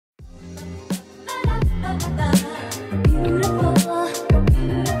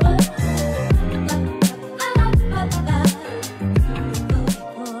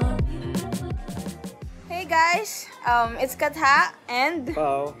It's Katha and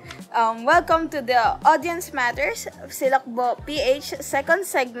Wow. welcome to the Audience Matters Silakbo PH second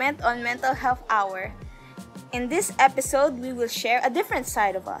segment on Mental Health Hour. In this episode, we will share a different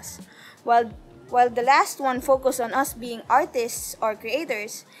side of us. While the last one focused on us being artists or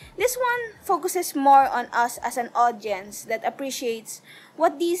creators, this one focuses more on us as an audience that appreciates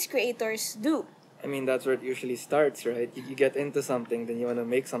what these creators do. I mean, that's where it usually starts, right? You get into something, then you want to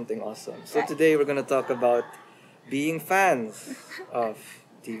make something awesome. So Right. today we're going to talk about being fans of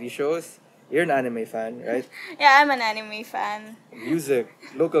TV shows. You're an anime fan, right? Yeah, I'm an anime fan. Music,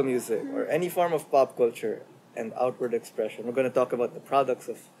 local music, or any form of pop culture and outward expression. We're going to talk about the products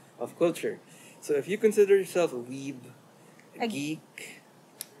of culture. So if you consider yourself a weeb, a A- geek,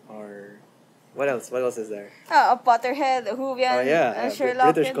 or what else? What else is there? Oh, a Potterhead, a Whovian, Oh, yeah, a yeah,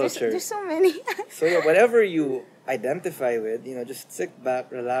 Sherlock. British There's culture. so many. So yeah, whatever you identify with, just sit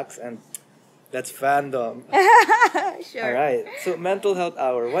back, relax, and let's fandom. Sure. All right. So Mental Health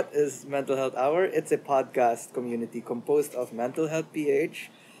Hour. What is Mental Health Hour? It's a podcast community composed of Mental Health PH,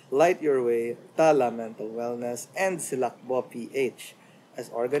 Light Your Way, Tala Mental Wellness, and Silakbo PH. As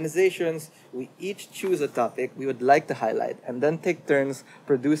organizations, we each choose a topic we would like to highlight and then take turns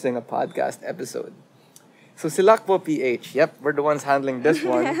producing a podcast episode. So Silakbo PH, yep, we're the ones handling this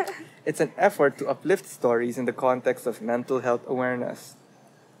one. It's an effort to uplift stories in the context of mental health awareness.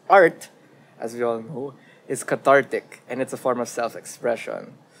 Art, as we all know, is cathartic and it's a form of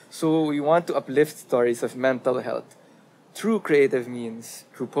self-expression. So we want to uplift stories of mental health through creative means,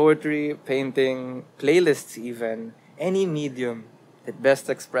 through poetry, painting, playlists even, any medium that best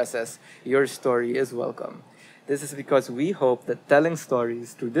expresses your story is welcome. This is because we hope that telling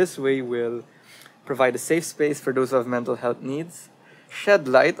stories through this way will provide a safe space for those who have mental health needs, shed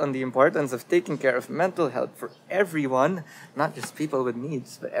light on the importance of taking care of mental health for everyone, not just people with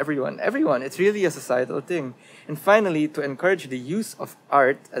needs, but everyone. It's really a societal thing. And finally, to encourage the use of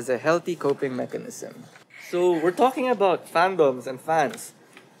art as a healthy coping mechanism. So we're talking about fandoms and fans.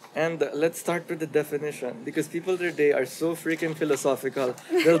 And let's start with the definition, because people today are so freaking philosophical,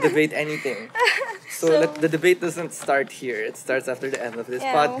 they'll debate anything. So the debate doesn't start here. It starts after the end of this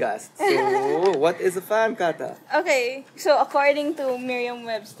Yeah. podcast. So, what is a fan, Katha? Okay, so according to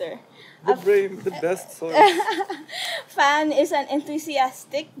Merriam-Webster, The best source. fan is an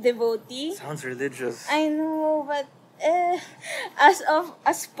enthusiastic devotee. Sounds religious. I know, but as of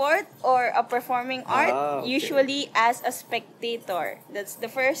a sport or a performing art, Okay. usually as a spectator. That's the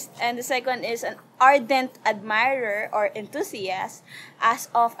first. And the second is an ardent admirer or enthusiast as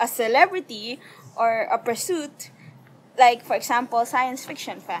of a celebrity or a pursuit. Like, for example, science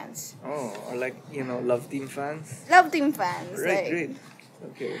fiction fans. Oh, or like, Love Team fans? Love team fans. Right, like, great.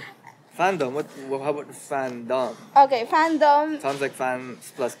 Okay. Fandom, how about fandom? Okay, fandom. Sounds like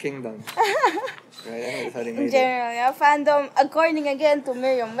fans plus kingdom. Right, I know that's how they In made it. general, yeah, fandom, according again to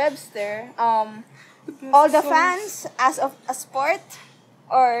Merriam-Webster, all the fans as of a sport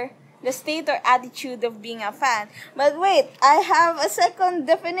or the state or attitude of being a fan. But wait, I have a second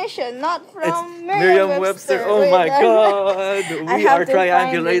definition, not from It's Merriam-Webster. Oh Wait, my god! I We have are to find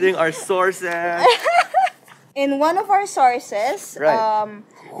triangulating it. our sources. In one of our sources, Right.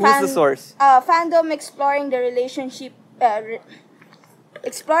 Who's the source? Fandom exploring the relationship,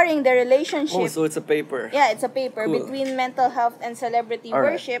 Oh, so it's a paper. Yeah, it's a paper Cool. between mental health and celebrity All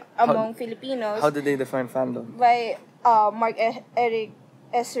right. worship How- among Filipinos. How did they define fandom? By Mark Eric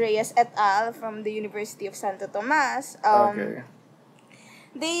S. Reyes et al. From the University of Santo Tomas. Okay.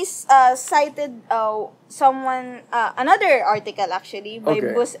 They cited another article actually by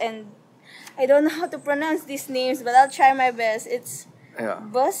Okay. Bus and I don't know how to pronounce these names, but I'll try my best. It's Yeah.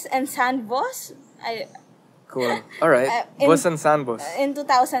 Bus and Sandbos. Cool. All right. Bus and Sandbos. In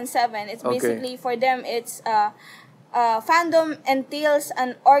 2007, it's Okay. basically for them. It's fandom entails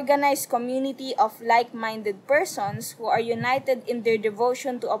an organized community of like-minded persons who are united in their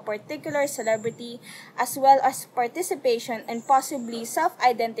devotion to a particular celebrity, as well as participation and possibly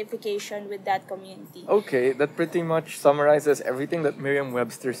self-identification with that community. Okay, that pretty much summarizes everything that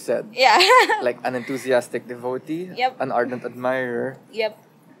Merriam-Webster said. Yeah. Like an enthusiastic devotee, Yep. an ardent admirer, Yep.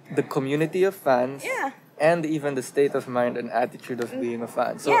 the community of fans, Yeah. and even the state of mind and attitude of being a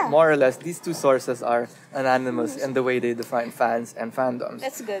fan. So Yeah. more or less, these two sources are anonymous in the way they define fans and fandoms.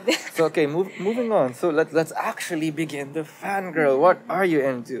 That's good. So okay, moving on. So let's actually begin. The fangirl, what are you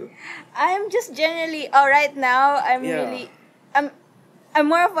into? I'm just generally right now. Yeah. I'm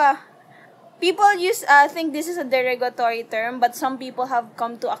more of a people think this is a derogatory term, but some people have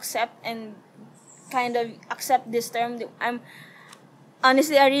come to accept and kind of accept this term.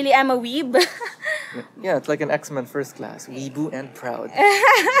 honestly, I really am a weeb. Yeah, it's like an X-Men first class. Weebu and proud.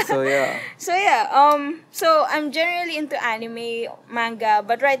 So yeah. So I'm generally into anime, manga,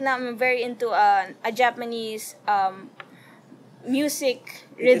 but right now I'm very into a Japanese music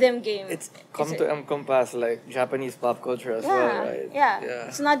rhythm game. It's come to encompass like Japanese pop culture as well, right? Yeah.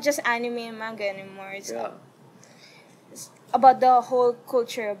 It's not just anime and manga anymore. It's Yeah. about the whole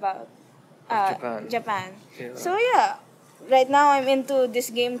culture about Japan. Japan. Yeah. So yeah, right now I'm into this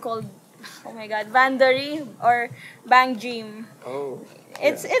game called oh my god, Bandari or Bang Dream. Oh.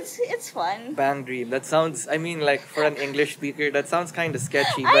 It's fun. Bang Dream. That sounds, I mean, like, for an English speaker, that sounds kind of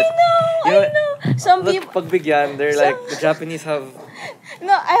sketchy. I But, know, you I know. Some look, people, pagbigyan, they're like, the Japanese have,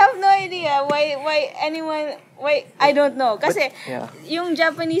 no, I have no idea why anyone, why, I don't know. Kasi, yeah. yung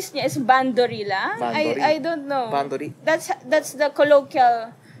Japanese niya is Bandori lang. Bandori. I don't know. Bandori? That's the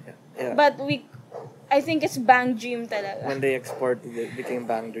colloquial, Yeah. but I think it's Bang Dream talaga. When they exported it, became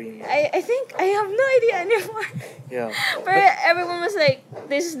Bang Dream. I think, I have no idea anymore. Yeah. But everyone was like,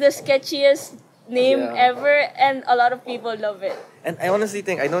 this is the sketchiest name Yeah. ever, and a lot of people love it. And I honestly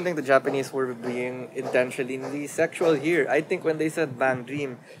think, I don't think the Japanese were being intentionally sexual here. I think when they said Bang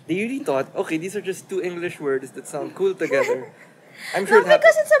Dream, they really thought, okay, these are just two English words that sound cool together. I'm sure No,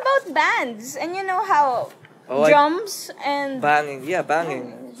 because it's about bands, and you know how drums and banging, yeah,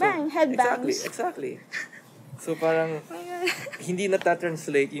 banging. bang, headbangs. Exactly. So parang hindi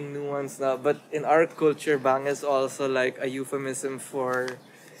natatranslate yung nuance na, but in our culture, bang is also like a euphemism for,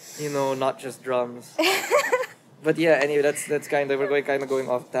 not just drums. But yeah, anyway, that's kind of, we're kind of going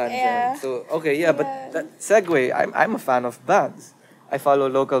off tangent. Yeah. So okay, yeah, but that segue, I'm a fan of bands. I follow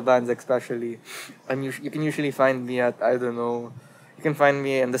local bands especially. You can usually find me at, I don't know, you can find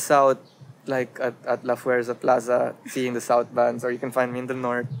me in the south, like at La Fuerza Plaza, seeing the south bands, or you can find me in the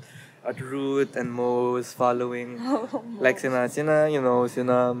north at Root and Moe's following, like sina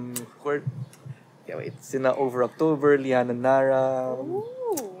Over October, Liana Nara,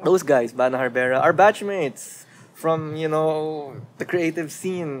 those guys, Bana Harbera, our batchmates from the creative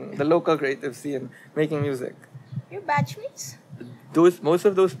scene, the local creative scene, making music. Your batchmates? Most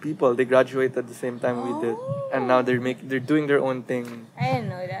of those people, they graduated at the same time we did, and now they're doing their own thing. I didn't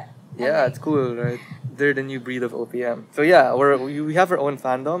know that. Yeah, it's cool, right? They're the new breed of OPM. So yeah, we have our own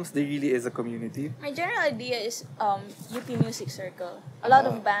fandoms. There really is a community. My general idea is UP Music Circle. A lot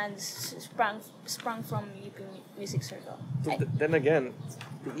of bands sprung from UP Music Circle. So then again,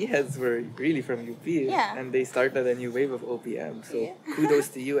 the E-heads were really from UP, and they started a new wave of OPM. So kudos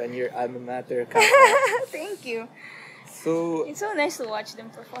to you and your alma mater, Katha. Thank you. So it's so nice to watch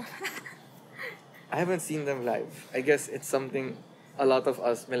them perform. I haven't seen them live. I guess it's something a lot of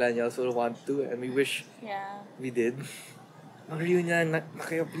us millennials will want to, and we wish we did. Mag-reunion na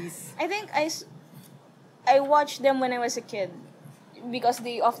kayo, please. I think I watched them when I was a kid because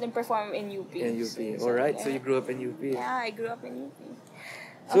they often perform in UP. In UP. Alright, so you grew up in UP. Yeah, I grew up in UP.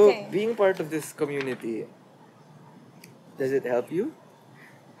 So, being part of this community, does it help you?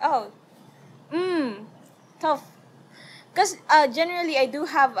 Oh, tough. Because generally, I do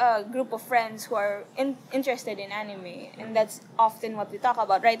have a group of friends who are interested in anime, and that's often what we talk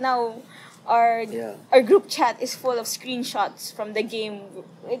about. Right now, our group chat is full of screenshots from the game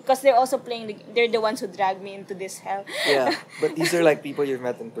because they're also playing. They're the ones who dragged me into this hell. Yeah, but these are like people you've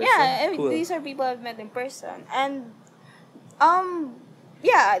met in person. Yeah, I mean, cool. These are people I've met in person, and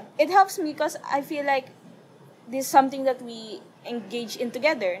it helps me because I feel like this is something that we engage in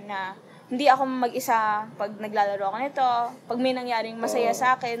together. Na hindi ako mag-isa pag naglalaro ako nito. Pag may nangyaring masaya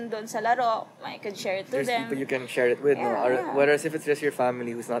sa akin doon sa laro, I could share it to There's them. People you can share it with. Yeah. Whereas if it's just your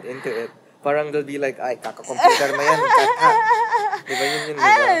family who's not into it, parang they'll be like, ay, kaka-computer na yan, Katha. Diba yun, diba?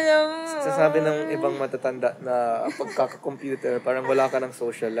 I don't know. Sasabi ng ibang matatanda na pagkaka-computer, parang wala ka ng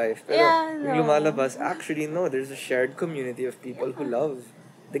social life. Pero yung lumalabas, actually, no, there's a shared community of people who love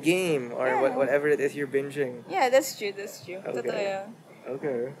the game or whatever it is you're binging. Yeah, that's true. Okay. Totoo yan.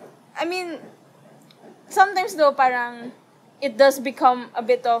 Okay. I mean, sometimes though, parang it does become a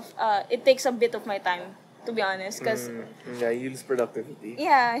bit of, it takes a bit of my time, to be honest. Because you lose productivity.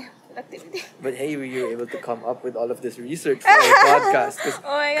 Yeah, productivity. But hey, we were able to come up with all of this research for our podcast. Because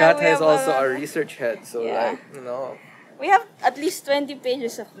Katha is also our research head. So, we have at least 20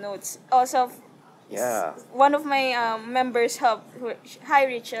 pages of notes. Also, one of my members helped. Hi,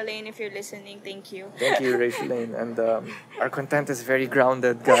 Rachel Lane, if you're listening, thank you. Thank you, Rachel Lane. And our content is very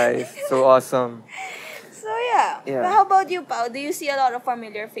grounded, guys. So awesome. So But how about you, Pao? Do you see a lot of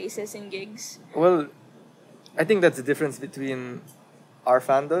familiar faces in gigs? Well, I think that's the difference between our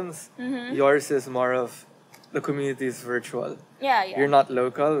fandoms. Mm-hmm. Yours is more of the community is virtual. Yeah, yeah. You're not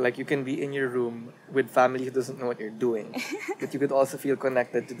local. Like, you can be in your room with family who doesn't know what you're doing. But you could also feel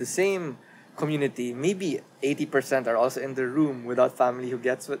connected to the same community. Maybe 80% are also in the room without family who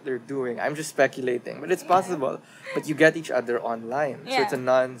gets what they're doing. I'm just speculating, but it's possible. But you get each other online. So it's a Yeah.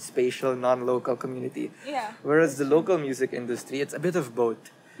 non-spatial, non-local community. Yeah. Whereas the local music industry, it's a bit of both.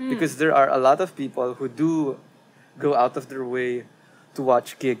 Because there are a lot of people who do go out of their way to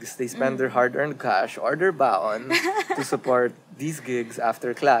watch gigs. They spend their hard-earned cash or their baon to support these gigs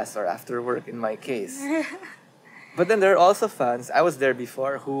after class or after work, in my case. But then there are also fans. I was there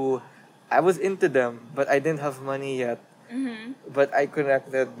before who I was into them, but I didn't have money yet. But I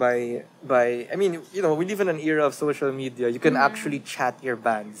connected by I mean, you know, we live in an era of social media. You can actually chat your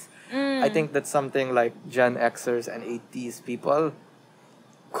bands. I think that's something like Gen Xers and 80s people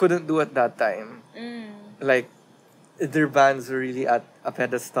couldn't do at that time. Like, their bands were really at a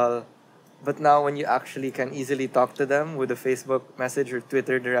pedestal. But now when you actually can easily talk to them with a Facebook message or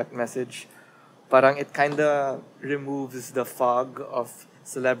Twitter direct message, parang it kinda removes the fog of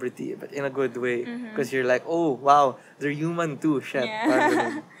celebrity, but in a good way. Because you're like, oh, wow, they're human too, shit. Parang Yeah.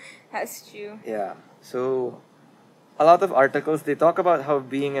 ganun. That's true. Yeah. So, a lot of articles, they talk about how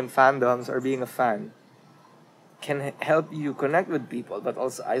being in fandoms or being a fan can help you connect with people, but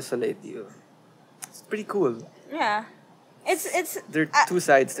also isolate you. It's pretty cool. Yeah. It's There are two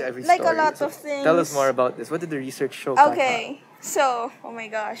sides to every like story. a lot So of things. tell us more about this. What did the research show, Katha? Okay. So, oh my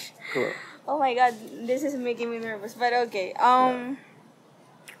gosh. Cool. Oh my god, this is making me nervous. But okay.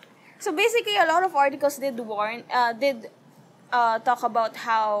 So basically, a lot of articles did talk about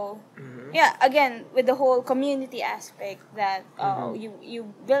how, yeah, again with the whole community aspect that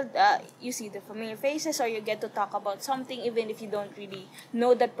you build, you see the familiar faces, or you get to talk about something even if you don't really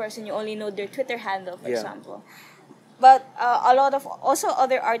know that person. You only know their Twitter handle, for example. But a lot of also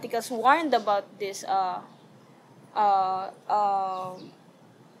other articles warned about this. Uh,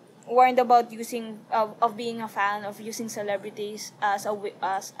 Warned about using of being a fan of using celebrities as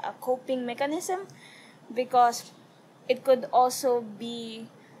as a coping mechanism, because it could also be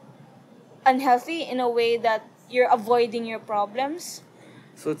unhealthy in a way that you're avoiding your problems.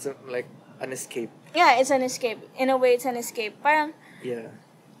 So it's like an escape. Yeah, it's an escape. In a way, it's an escape. Parang Yeah.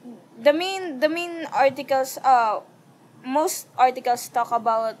 the main articles, most articles talk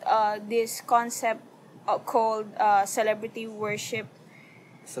about this concept called celebrity worship.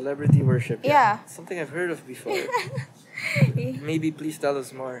 Celebrity worship. Yeah. Something I've heard of before. Maybe please tell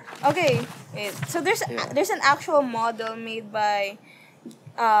us more. Okay, so there's an actual model made by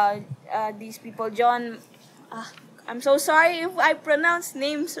these people. John, I'm so sorry if I pronounce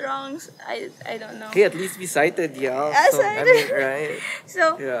names wrong. I don't know. Hey, at least we cited, yeah. Yes, So, I I did. mean, right. So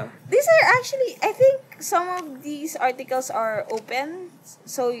Yeah. these are actually, I think some of these articles are open,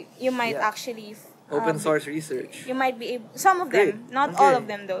 so you might Yeah. actually Open source research. You might be able, some of Great. them, not all Okay.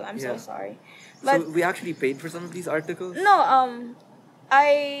 of them though. I'm so Yeah. sorry, So but we actually paid for some of these articles? no.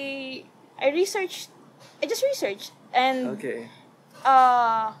 I researched. I just researched, and Okay.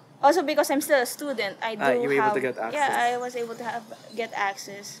 also because I'm still a student, I do you were able have, to get access. Yeah, I was able to get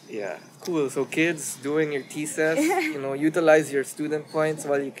access. Yeah. Cool. So kids doing your thesis, utilize your student points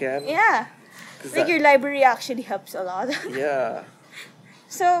while you can. Yeah, 'Cause like that- your library actually helps a lot. Yeah.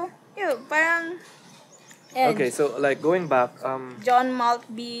 So parang. And Okay, so like going back, John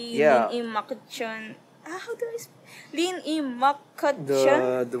Maltby, Yeah. Lin E. Makutchon. How do I Lin E.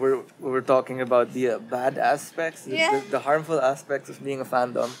 Makutchon? we're talking about the bad aspects, Yeah. the harmful aspects of being a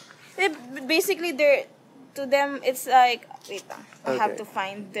fandom. Basically, to them, it's like, wait lang, I have Okay. to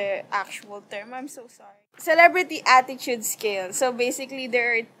find the actual term. I'm so sorry. Celebrity attitude scale. So basically,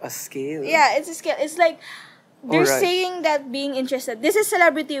 A scale. yeah, it's a scale. It's like, they're Alright. saying that being interested. This is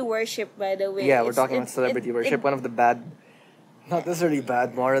celebrity worship, by the way. Yeah, we're talking about celebrity worship. One of the bad, not necessarily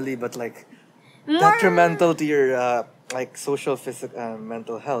bad morally, but like detrimental to your like social, physical,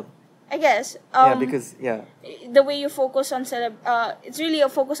 mental health. I guess. Yeah, because The way you focus on it's really a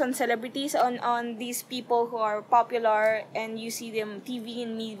focus on celebrities, on these people who are popular, and you see them TV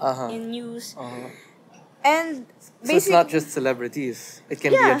and in news, and so it's not just celebrities. It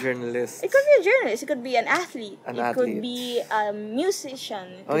can be a journalist. It could be a journalist. It could be an athlete. It athlete. could be a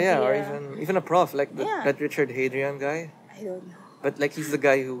musician. It Oh could yeah, be or a- even a prof like Yeah. that Richard Hadrian guy. I don't know. But like he's the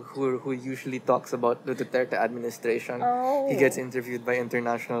guy who usually talks about the Duterte administration. Oh. He gets interviewed by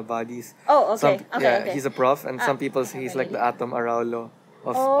international bodies. Oh, okay. Okay. He's a prof, and some people say he's like the okay. Atom Araulo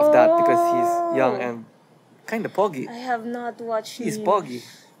of that because he's young and kind of poggy. I have not watched. He's news. poggy.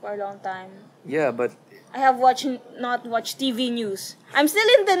 for a long time. Yeah, but I have not watched TV news. I'm still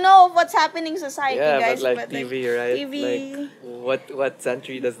in the know of what's happening in society, yeah, guys. but like TV, right? TV. Like what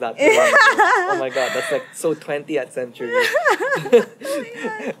century does that belong to? Oh my god, that's like so 20th century. Oh my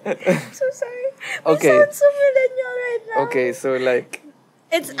god. I'm so sorry. I Okay. sound so millennial right now. Okay, so like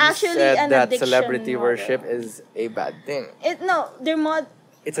It's you actually said an that addiction celebrity model. worship is a bad thing. It's a not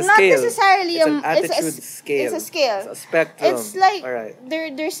scale. necessarily It's an it's attitude scale. It's a scale. It's a spectrum. It's like Alright.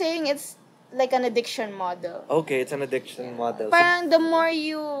 they're saying it's like an addiction model. Okay, it's an addiction model. So, Parang the more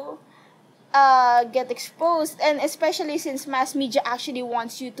you get exposed, and especially since mass media actually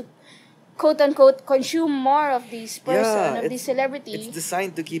wants you to quote unquote consume more of this person, of this celebrity. It's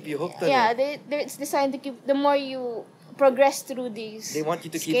designed to keep you hooked on Yeah, it. it's designed to keep, the more you progress through these They want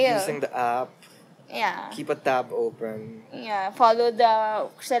you to keep scale. using the app, Yeah. keep a tab open. Yeah, follow the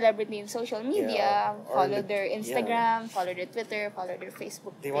celebrity in social media, Yeah, or follow the- their Instagram, follow their Twitter, follow their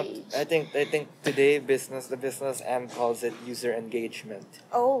Facebook They page. want. I think today the business end calls it user engagement.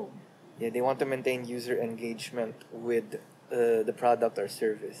 Oh, Yeah, they want to maintain user engagement with the product or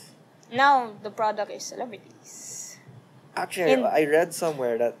service. now the product is celebrities. Actually, I read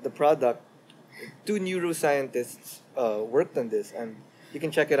somewhere that the product, two neuroscientists worked on this, and you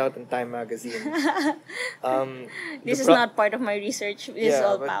can check it out in Time magazine. This is not part of my research. This is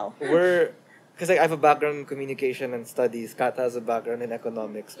all Pao. Because like, I have a background in communication and studies. Katha has a background in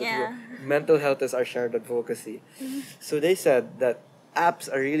economics. But Yeah. mental health is our shared advocacy. So they said that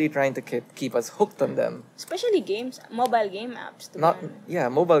apps are really trying to keep us hooked on them. Especially games, mobile game apps.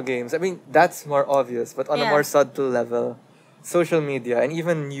 Mobile games. I mean, that's more obvious, but on a Yeah. more subtle level, social media and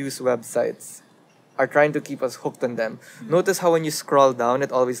even news websites are trying to keep us hooked on them. Notice how when you scroll down,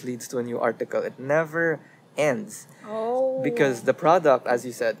 it always leads to a new article. It never ends. Oh. Because the product, as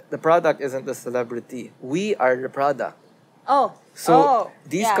you said, the product isn't the celebrity. We are the product. Oh. So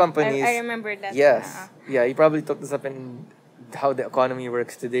these yeah, companies. I remember that. Yes. Yeah, you probably took this up in how the economy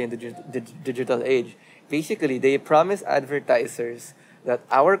works today in the digital age. Basically, they promise advertisers that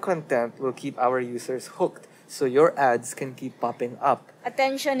our content will keep our users hooked, so your ads can keep popping up.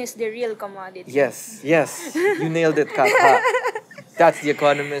 Attention is the real commodity. Yes, you nailed it, Katha. That's the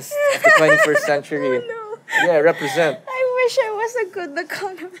economist of the 21st century. Oh, no. Yeah, represent. I wish I was a good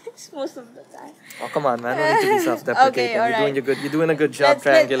economist most of the time. Oh, come on, man. No need to be self-deprecating. Okay, alright. You're doing a good job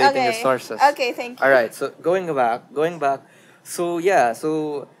triangulating your sources. Okay, thank you. All right, so going back. So yeah,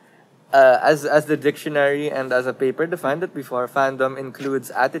 as the dictionary and as a paper defined it before, fandom includes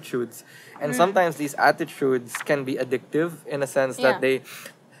attitudes, and sometimes these attitudes can be addictive in a sense that they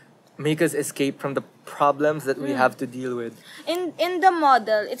make us escape from the problems that we have to deal with. In the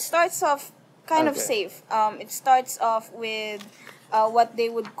model, it starts off kind of Okay. safe. It starts off with what they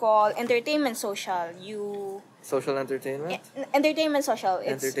would call entertainment social. Social entertainment. Entertainment social.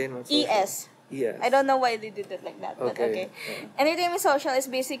 It's Entertainment social. ES. Yes. I don't know why they did it like that, but okay. Yeah. Entertainment social is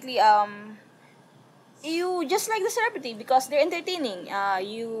basically you just like the celebrity because they're entertaining.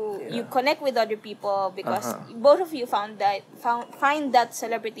 You connect with other people because both of you find that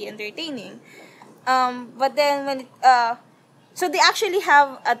celebrity entertaining. But then when so they actually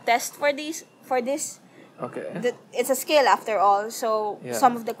have a test for this. Okay. It's a scale after all. So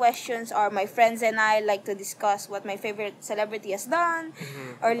some of the questions are, my friends and I like to discuss what my favorite celebrity has done,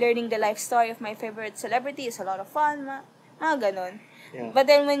 or learning the life story of my favorite celebrity is a lot of fun. Mga ganon. Yeah. But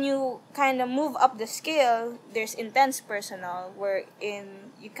then when you kind of move up the scale, there's intense personal, wherein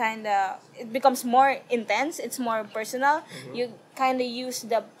it becomes more intense, it's more personal. You kind of use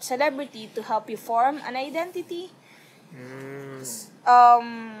the celebrity to help you form an identity.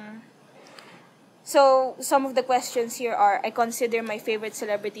 So some of the questions here are, I consider my favorite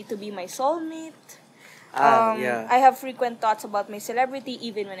celebrity to be my soulmate. I have frequent thoughts about my celebrity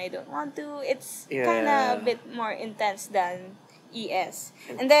even when I don't want to. It's kind of a bit more intense than ES.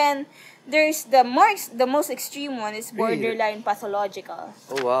 And then there's the most extreme one is borderline pathological.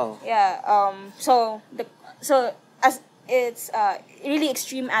 Oh wow. Yeah. So as it's really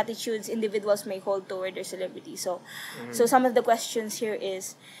extreme attitudes individuals may hold toward their celebrity. So some of the questions here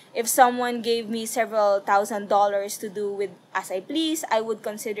is, if someone gave me several $1,000s to do with as I please, I would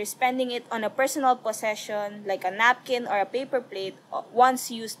consider spending it on a personal possession like a napkin or a paper plate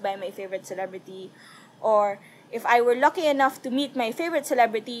once used by my favorite celebrity. Or if I were lucky enough to meet my favorite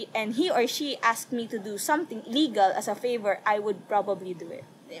celebrity and he or she asked me to do something illegal as a favor, I would probably do it.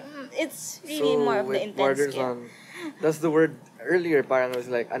 It's really more of the intense scale. That's the word earlier, parang it was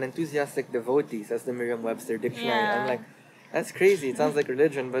like an enthusiastic devotee, says the Merriam-Webster dictionary. Yeah. I'm like, that's crazy. It sounds like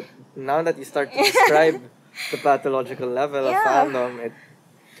religion, but now that you start to describe the pathological level of fandom,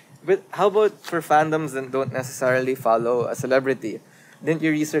 but how about for fandoms that don't necessarily follow a celebrity? didn't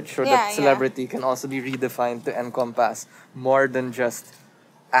your research show Yeah, that celebrity can also be redefined to encompass more than just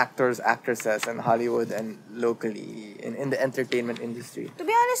actors, actresses, and Hollywood and locally in the entertainment industry? To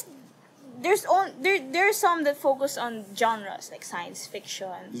be honest, there's some that focus on genres like science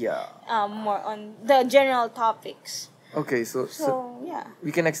fiction. Yeah. More on the general topics. Okay, so So yeah,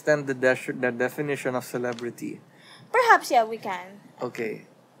 we can extend the definition of celebrity. perhaps we can. Okay.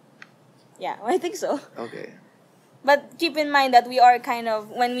 Yeah, I think so. Okay. But keep in mind that we are kind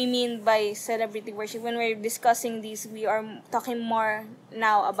of, when we mean by celebrity worship, when we're discussing these, we are talking more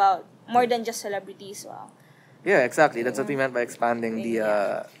now about more than just celebrities. Well, Yeah, exactly. That's what we meant by expanding the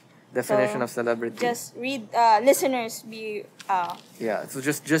Yeah. definition So, of celebrity. just read, listeners, be Yeah. So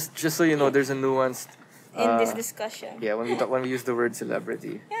just so you know, there's a nuanced in this discussion. yeah, when we use the word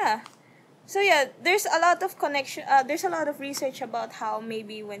celebrity. Yeah. So yeah, there's a lot of connection. There's a lot of research about how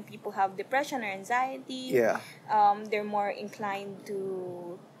maybe when people have depression or anxiety, Yeah. they're more inclined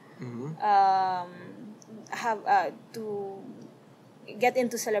to Mm-hmm. have to get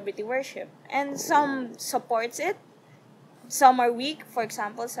into celebrity worship, and some supports it. Some are weak, for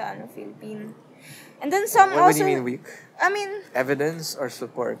example, sa Philippine, and then some What also. do you mean weak? I mean, Evidence or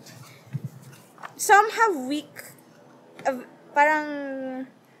support? some have weak, parang.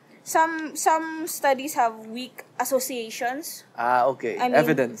 Some studies have weak associations. Okay. I mean,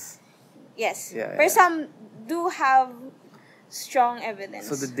 Evidence. Yes. Yeah, But yeah. some do have strong evidence.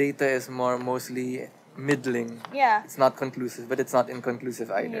 So the data is mostly middling. Yeah. It's not conclusive, but it's not inconclusive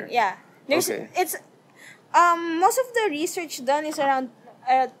either. Yeah. There's Okay. it's most of the research done is around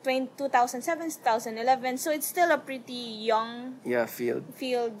 2007, 2011, so it's still a pretty young Yeah, field.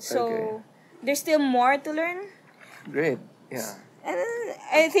 field, so Okay. there's still more to learn. Great. Yeah. And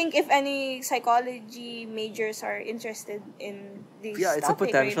I think if any psychology majors are interested in this Yeah, it's a topic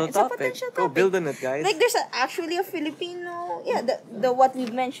potential it's a topic. potential Go topic. build on it, guys. Like there's actually a Filipino, the what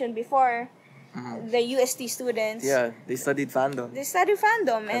we've mentioned before, the UST students. Yeah, they studied fandom. They study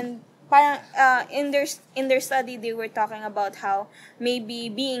fandom, and parang in their study they were talking about how maybe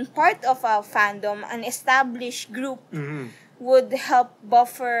being part of a fandom, an established group, Mm-hmm. would help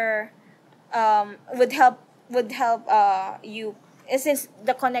buffer, would help you, since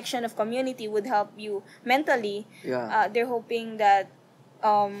the connection of community would help you mentally. Yeah. They're hoping that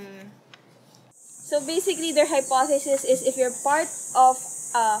so basically their hypothesis is if you're part of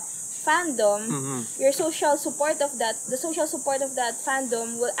a fandom, Mm-hmm. the social support of that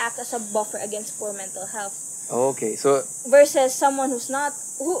fandom will act as a buffer against poor mental health, Okay, so versus someone who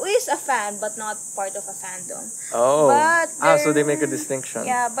is a fan but not part of a fandom. But so they make a distinction.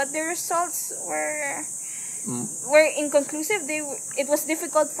 Yeah, but the results were Mm. inconclusive. It was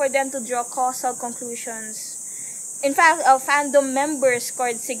difficult for them to draw causal conclusions. In fact, fandom members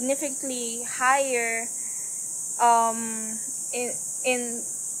scored significantly higher, in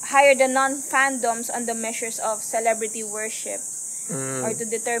higher than non-fandoms on the measures of celebrity worship, or to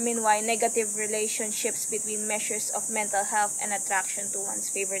determine why negative relationships between measures of mental health and attraction to one's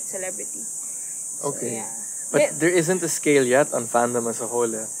favorite celebrity. Okay. Yeah. But there isn't a scale yet on fandom as a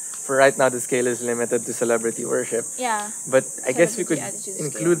whole. For right now, the scale is limited to celebrity worship. Yeah. But I guess we could Celebrity attitude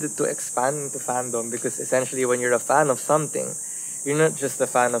include it to expand into fandom, because essentially when you're a fan of something, you're not just a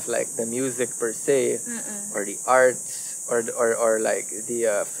fan of like the music per se, or the arts, or like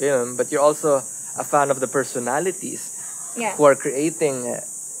the film, but you're also a fan of the personalities Yeah. who are creating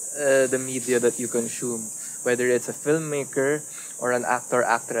the media that you consume, whether it's a filmmaker or an actor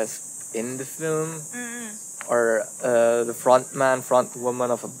actress in the film, or the front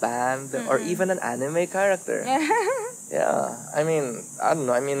woman of a band, or even an anime character. Yeah, I mean, I don't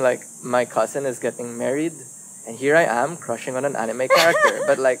know. I mean, like, my cousin is getting married, and here I am crushing on an anime character.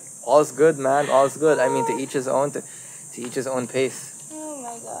 But like, all's good, man. All's good. I mean, to each his own. To each his own pace. Oh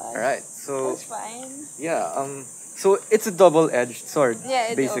my god. All right. So That's fine. yeah. So it's a double-edged sword.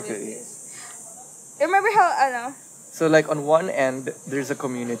 Yeah, it basically. always is. Remember how So like on one end, there's a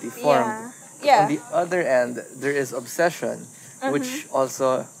community formed. Yeah. On the other end, there is obsession, which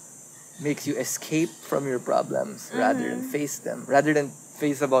also makes you escape from your problems rather than face them. Rather than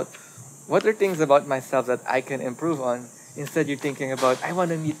face about what are things about myself that I can improve on. Instead, you're thinking about, I want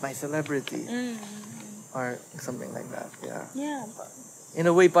to meet my celebrity. Or something like that. Yeah. Yeah. In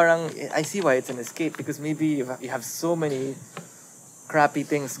a way, parang, I see why it's an escape, because maybe you have so many crappy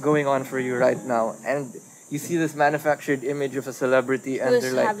things going on for you right now. And you see this manufactured image of a celebrity, and Who's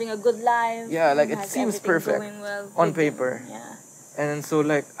they're like, having a good life. yeah, like, it has seems everything perfect going well on with them. paper. Yeah. And so,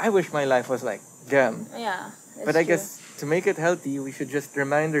 like, I wish my life was like them. Yeah. But I guess to make it healthy, we should just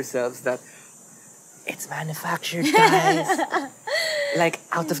remind ourselves that it's manufactured, guys. Like,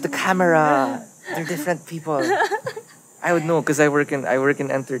 out of the camera. They're different people. I would know because I work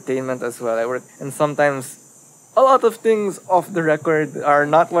in entertainment as well. And sometimes a lot of things off the record are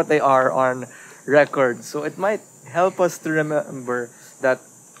not what they are on record. So it might help us to remember that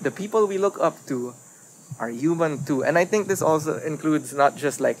the people we look up to are human too. And I think this also includes not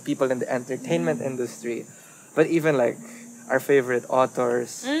just like people in the entertainment industry, but even like our favorite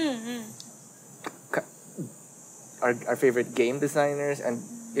authors, ca- our favorite game designers, and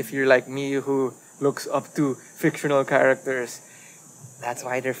if you're like me who looks up to fictional characters, that's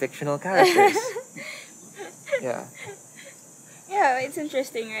why they're fictional characters. Yeah. Yeah, it's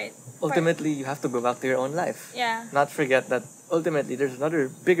interesting, right? Ultimately, you have to go back to your own life. Yeah. Not forget that ultimately there's another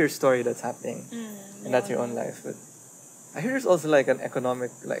bigger story that's happening, and that's your own life. But I hear there's also like an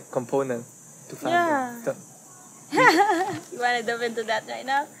economic like component to fandom. Yeah. You want to dive into that right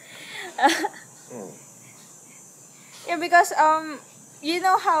now? Yeah, because you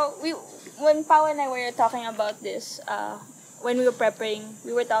know how when Pao and I were talking about this when we were preparing,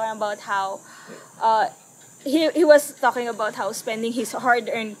 we were talking about how he was talking about how spending his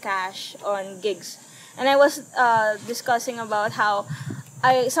hard-earned cash on gigs, and I was discussing about how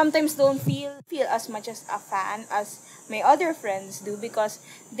I sometimes don't feel as much as a fan as my other friends do because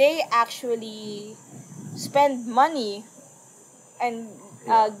they actually spend money and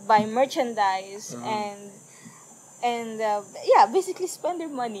buy merchandise and yeah, basically spend their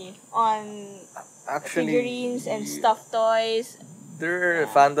money on Actually, figurines and stuffed toys. there are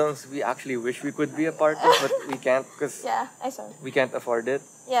fandoms we actually wish we could be a part of, but we can't because Yeah, I saw. we can't afford it.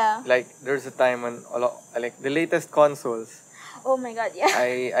 Yeah. Like there's a time when like the latest consoles, Oh my god, yeah.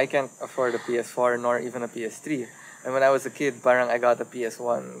 I can't afford a PS4 nor even a PS3. And when I was a kid, parang I got a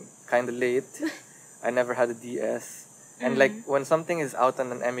PS1 kind of late. I never had a DS. And like when something is out on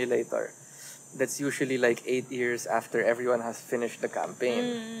an emulator, that's usually like 8 years after everyone has finished the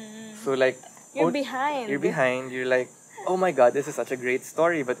campaign. So like You're behind. You're behind. You're like, oh my god, this is such a great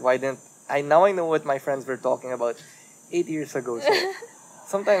story. But why didn't I? Now I know what my friends were talking about 8 years ago. So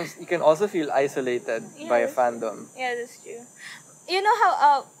sometimes you can also feel isolated by a fandom. Yeah, that's true. You know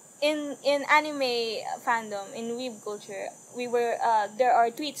how in anime fandom in weeb culture we were there are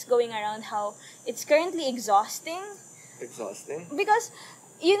tweets going around how it's currently exhausting because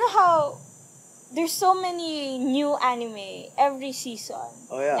you know how there's so many new anime every season.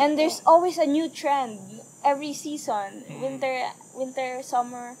 Oh yeah. And there's always a new trend every season. Winter,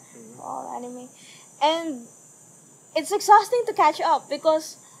 summer, fall anime. And it's exhausting to catch up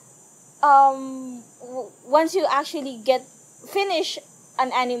because once you actually finish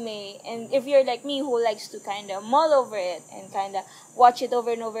an anime, and if you're like me who likes to kind of mull over it and kind of watch it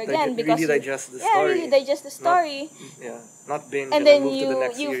over and over again because really digest the story. really digest the story. Not binge And then move you to the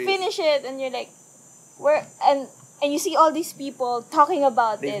next series. finish it and you're like, where and you see all these people talking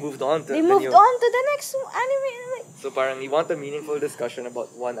about They've it. moved on to They moved on to the next anime. And I'm like, So parang you want a meaningful discussion about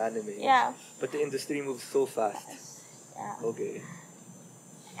one anime. yeah. But the industry moves so fast. Yeah. Okay.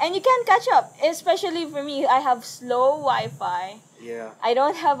 And you can't catch up, especially for me. I have slow Wi-Fi. Yeah. I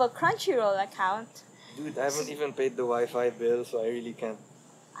don't have a Crunchyroll account. Dude, I haven't even paid the Wi-Fi bill, so I really can't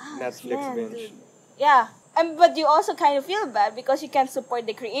Netflix man, binge. dude. Yeah. But you also kind of feel bad because you can't support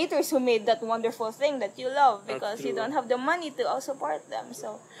the creators who made that wonderful thing that you love because you don't have the money to support them.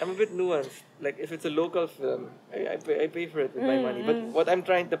 So I'm a bit nuanced. Like if it's a local film, I pay for it with my money. But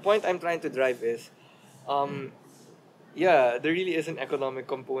the point I'm trying to drive is, yeah, there really is an economic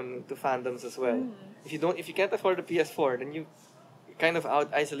component to fandoms as well. If you can't afford a PS4, then you're kind of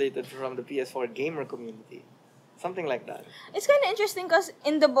isolated from the PS4 gamer community. Something like that. it's kind of interesting because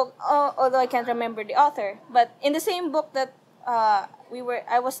in the book, although I can't remember the author, but in the same book that I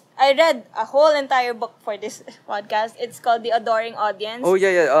read a whole entire book for this podcast. It's called The Adoring Audience. Oh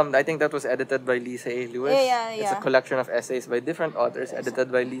yeah. I think that was edited by Lisa A. Lewis. Yeah. It's a collection of essays by different authors,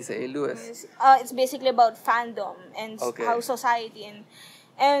 edited by Lisa A. Lewis. It's basically about fandom and how society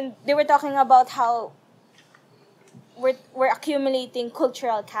and they were talking about how we're accumulating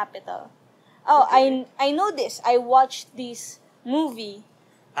cultural capital. Oh, okay. I know this. I watched this movie,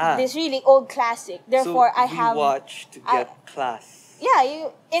 this really old classic. Therefore, so I have watch to get class. Yeah,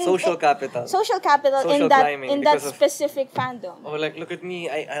 social capital in that specific fandom. Oh, like look at me!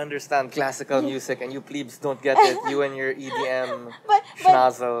 I understand classical music, and you plebes don't get it. You and your EDM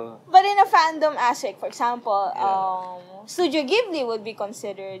schnozzle. But in a fandom aspect, for example, Studio Ghibli would be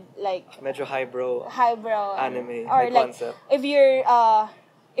considered like medyo highbrow anime or like concept. If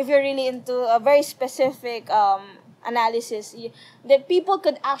you're really into a very specific analysis, that people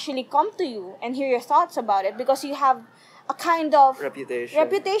could actually come to you and hear your thoughts about it because you have a kind of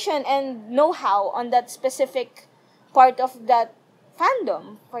reputation and know-how on that specific part of that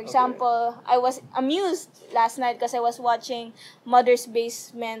fandom. For example, I was amused last night because I was watching Mother's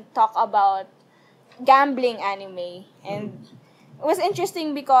Basement talk about gambling anime, and it was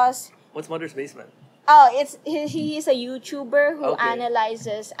interesting because What's Mother's Basement? he is a YouTuber who Okay.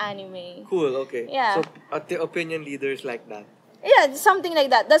 analyzes anime. Cool, okay. Yeah. So, the opinion leaders like that. Yeah, something like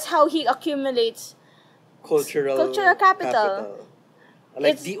that. That's how he accumulates Cultural capital.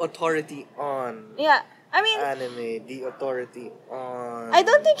 Like It's- the authority on Yeah, I mean, anime, the authority on... I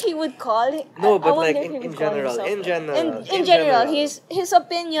don't think he would call it. No, I but wonder like if he in would call general, himself in that. general, In general, his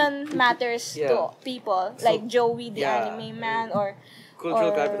opinion matters Yeah. to people, So, like Joey the yeah, anime man, or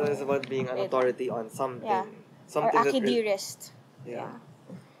Cultural or- capital is about being an wait. authority on something. Yeah. Something or that... Akidirist. yeah.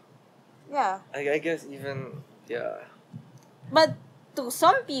 Yeah. I guess even... yeah. But to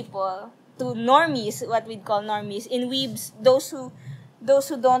some people, to normies, what we'd call normies, in weebs, those who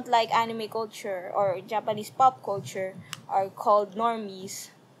don't like anime culture or Japanese pop culture are called normies.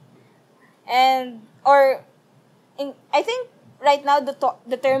 And I think right now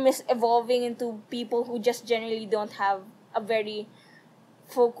the term is evolving into people who just generally don't have a very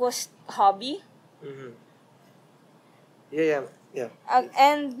focused hobby. Mm-hmm. Yeah.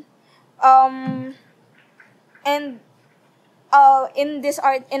 And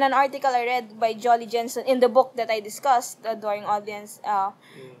in an article I read by Jolly Jensen in the book that I discussed, the Adoring Audience,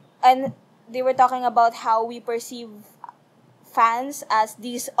 and they were talking about how we perceive fans as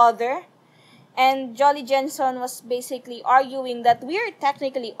these other, and Jolly Jensen was basically arguing that we're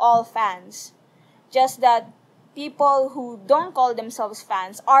technically all fans, just that people who don't call themselves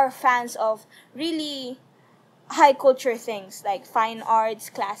fans are fans of really high culture things like fine arts,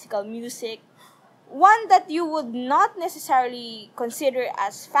 classical music, one that you would not necessarily consider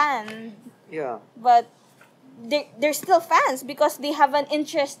as fan, Yeah. but they're still fans because they have an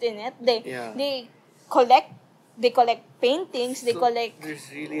interest in it. Yeah. They collect paintings, they So, collect.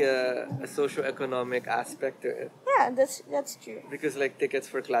 there's really a socio-economic aspect to it. Yeah, that's true. Because like tickets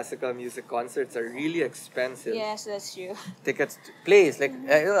for classical music concerts are really expensive. Yes, that's true. Tickets to plays, like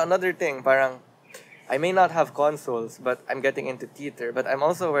another thing, parang I may not have consoles, but I'm getting into theater. But I'm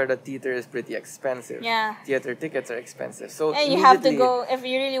also aware that theater is pretty expensive. Yeah. Theater tickets are expensive. So And you have to immediately- go, if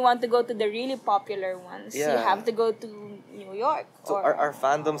you really want to go to the really popular ones, you Yeah. have to go to New York. So our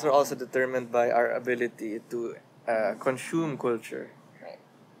fandoms are also determined by our ability to consume culture. Right.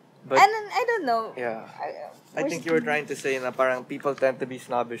 But And then, I don't know. yeah, I think you were trying to say na parang people tend to be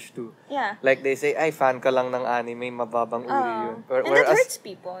snobbish too. Yeah. Like they say, ay, fan ka lang ng anime, mababang uri yun. And that hurts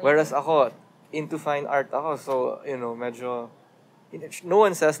people. Whereas ako, into fine art ako, so, medyo... No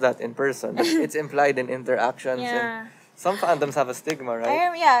one says that in person, but it's implied in interactions. Yeah. And some fandoms have a stigma,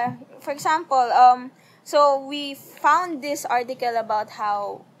 right? Yeah. For example, so we found this article about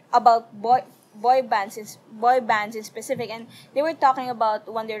boy bands in specific, and they were talking about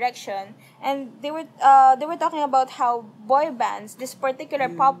One Direction, and they were talking about how boy bands, this particular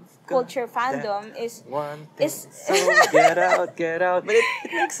pop culture fandom is One thing, so get out. But it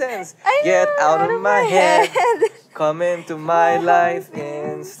makes sense. I Get know, out of my head. Come into my life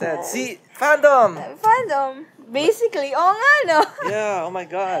instead. See, fandom! Fandom. Basically, oh nga no. Yeah, oh my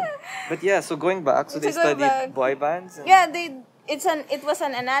god. But yeah, so going back, so they So going studied back. boy bands? And... Yeah, it was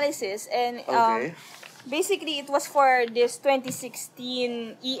an analysis, and Okay. basically it was for this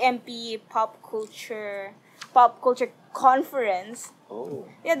 2016 EMP pop culture conference. Oh.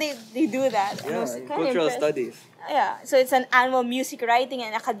 Yeah, they do that. And I Yeah, was in kinda cultural impressed. studies. Yeah, so it's an annual music writing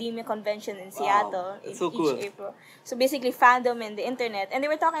and academia convention in Seattle That's in so cool. each April. So basically fandom and the internet, and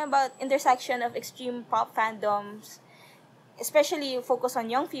they were talking about intersection of extreme pop fandoms, especially focused on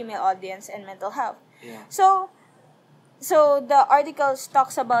young female audience and mental health. Yeah. So the article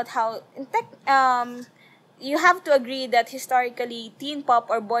talks about how you have to agree that historically teen pop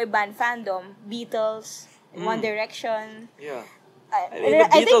or boy band fandom, Beatles, One Direction, Yeah. I The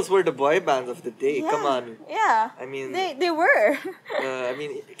think- Beatles were the boy bands of the day. Come on. Yeah. I mean- they were.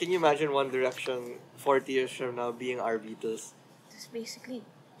 Can you imagine One Direction 40 years from now being our Beatles?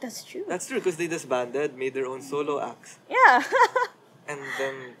 That's true. That's true because they disbanded, made their own solo acts. Yeah. And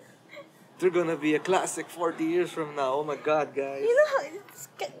then they're gonna be a classic 40 years from now. Oh my god, guys. It's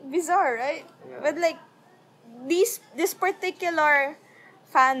bizarre, right? Yeah. But like this particular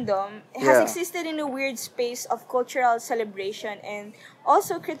fandom has Yeah. existed in a weird space of cultural celebration and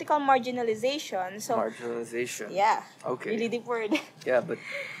also critical marginalization. So Marginalization. yeah. Okay. Really deep word. Yeah, but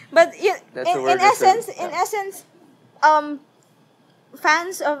But yeah, That's a in word that's essence, a- in essence,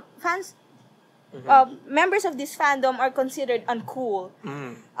 fans members of this fandom are considered uncool.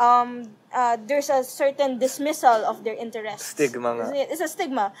 There's a certain dismissal of their interests. Stigma nga. It's a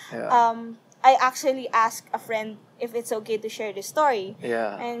stigma. Yeah. I actually asked a friend if it's okay to share this story.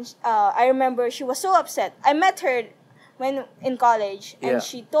 Yeah. And I remember she was so upset. I met her when in college, and Yeah.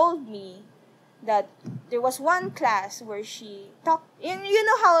 she told me that there was one class where she talked. You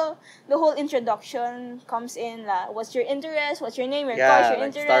know how the whole introduction comes in. What's your interest? What's your name? Your course, your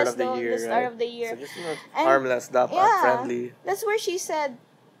like interest. start of the year, the start right? of the year. So just And harmless, dapat, friendly. That's where she said,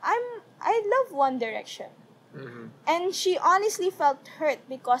 I love One Direction. Mm-hmm. And she honestly felt hurt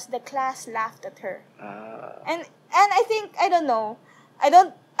because the class laughed at her. Ah. And I think, I don't know.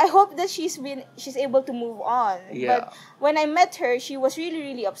 I hope that she's able to move on. Yeah. But when I met her, she was really,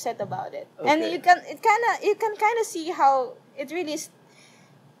 really upset about it. And Okay. you can kind of see how it really is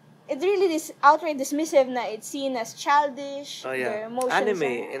outright dismissive na it's seen as childish. Oh Their yeah. emotions Anime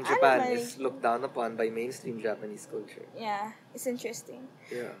are- in Japan anime. is looked down upon by mainstream Japanese culture. Yeah, it's interesting.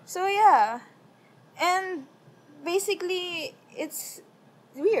 Yeah. So yeah. And basically it's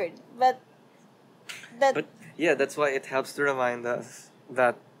weird, but But yeah, that's why it helps to remind us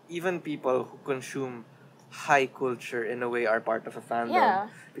that even people who consume high culture in a way are part of a fandom. Yeah.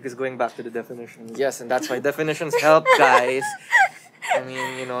 Because going back to the definitions, yes, and that's why definitions help, guys. I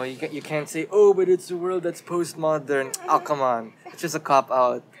mean, you can't say, oh, but it's a world that's postmodern. Oh, come on. It's just a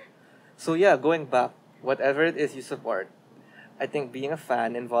cop-out. So yeah, going back, whatever it is you support, I think being a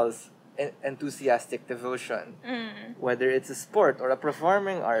fan involves enthusiastic devotion. Whether it's a sport or a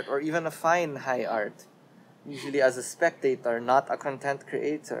performing art or even a fine high art. Usually as a spectator, not a content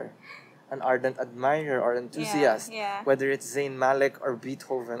creator. An ardent admirer or enthusiast. Yeah. Whether it's Zayn Malik or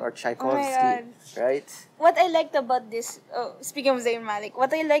Beethoven or Tchaikovsky. God. Right? What I liked about this, speaking of Zayn Malik, what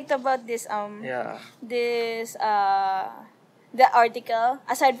I liked about this Yeah. the article,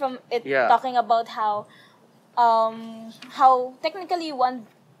 aside from it Yeah. talking about how technically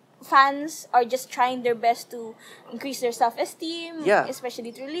fans are just trying their best to increase their self-esteem, Yeah.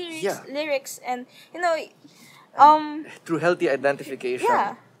 especially through Yeah. lyrics, and Through healthy identification.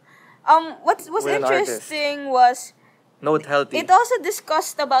 yeah. What was With an artist. interesting was Note healthy. it also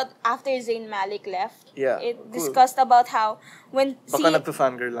discussed about after Zayn Malik left. Yeah, It cool. discussed about how when Baka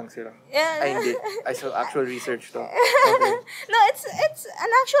nagpa-fangirl lang sila. Yeah. Ay, hindi. I saw actual research to. Okay. No, it's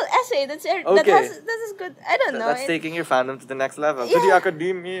an actual essay that Okay. is good. I don't know. That's taking your fandom to the next level. To Yeah. the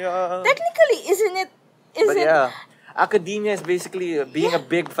academia. Technically, isn't it? But yeah. Academia is basically being a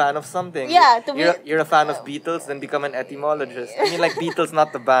big fan of something. Yeah, to be- You're a fan of Beatles, then become an etymologist. I mean, like Beatles,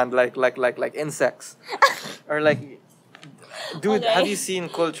 not the band, like insects, or like, dude, Okay. have you seen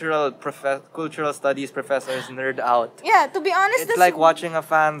cultural studies professors nerd out? Yeah, to be honest, It's like watching a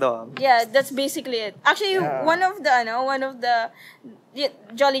fandom. yeah, that's basically it. Actually, Yeah. one of the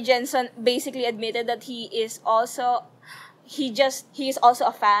Jolly Jensen basically admitted that he is also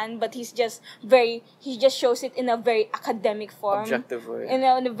a fan, but he just shows it in a very academic form, Objective way. in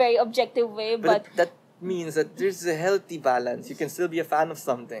a very objective way. But That means that there's a healthy balance. You can still be a fan of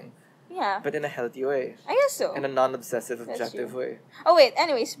something, yeah, but in a healthy way. I guess so. In a non-obsessive, That's objective true. way. Oh wait,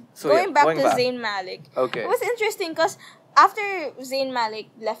 anyways, So, going yeah, back to going back. Zayn Malik. Okay. It was interesting because after Zayn Malik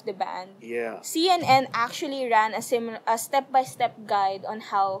left the band, Yeah. CNN actually ran a step-by-step guide on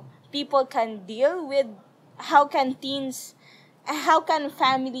how people can deal with how can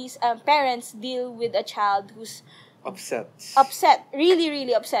families parents deal with a child who's upset, really,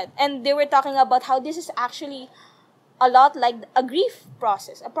 really upset. And they were talking about how this is actually a lot like a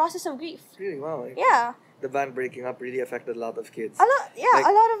process of grief. Really, wow. Yeah. The band breaking up really affected a lot of kids. A lot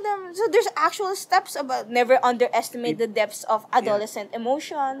Like- of them. So there's actual steps about never underestimate the depths of adolescent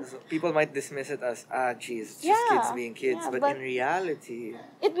emotions. So people might dismiss it as, geez, it's just Yeah, kids being kids. yeah, but but in reality,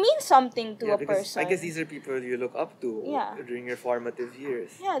 It means something to a because person. I guess these are people you look up to Yeah. during your formative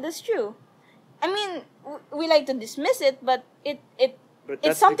years. Yeah, that's true. I mean, we like to dismiss it, but But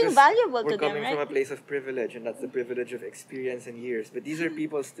it's that's something because valuable we're to them, coming right? from a place of privilege, and that's the privilege of experience and years. But these are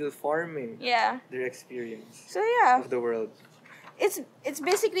people still forming Yeah. their experience So yeah, of the world. it's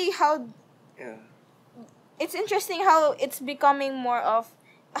basically how Yeah. it's interesting how it's becoming more of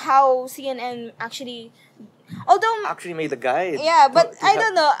how CNN actually, although Actually made a guide. yeah, but to I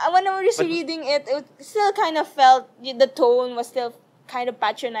don't know. When I was But- reading it, it still kind of felt the tone was still kind of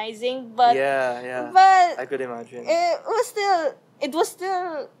patronizing, but yeah. but I could imagine. it was still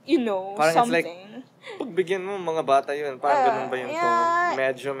Parang it's like, something. Pagbigyan mo mga bata yun, parang ganun ba yung yeah, tone?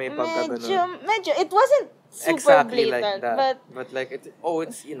 Medyo may pagkaganon. medyo. It wasn't super Exactly blatant, like that. but like it's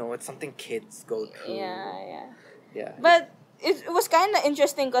it's something kids go through. Yeah. But it was kind of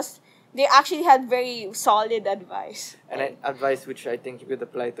interesting because they actually had very solid advice. And advice which I think you could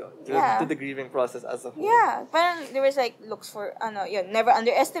apply to Yeah. the grieving process as a whole. Yeah, parang there was like looks for never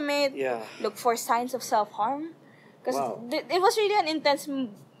underestimate. Yeah. Look for signs of self-harm. Because Wow. it was really an intense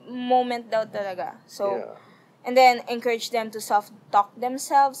moment daw talaga. So, Yeah. and then encourage them to self-talk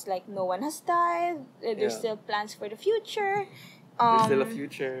themselves, like no one has died, there's Yeah. still plans for the future. There's still a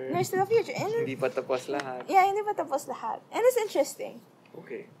future. There's still a future. And Hindi pa tapos lahat. yeah, hindi pa tapos lahat. And it's interesting.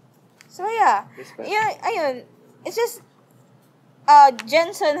 Okay. So yeah. Respect. Yeah, ayun. It's just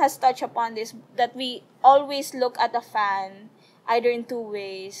Jensen has touched upon this, that we always look at a fan either in two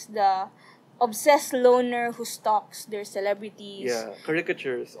ways: the obsessed loner who stalks their celebrities, Yeah.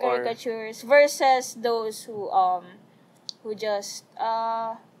 Caricatures. versus those who just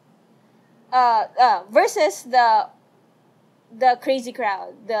versus the crazy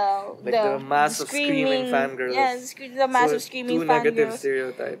crowd, the mass of screaming fangirls. Yeah, the mass of screaming two negative fangirls.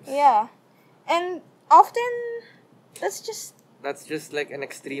 stereotypes. Yeah, and often that's just That's just like an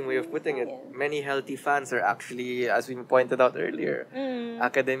extreme way of putting it. Yeah. Many healthy fans are actually, as we pointed out earlier,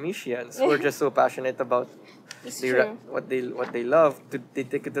 academicians who are just so passionate about it's they, true. what they love. They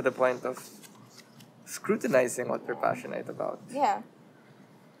take it to the point of scrutinizing what they're passionate about. Yeah.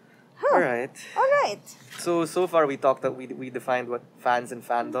 All right. All right. So far we talked that we defined what fans and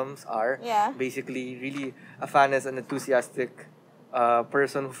fandoms are. Yeah. Basically, really, a fan is an enthusiastic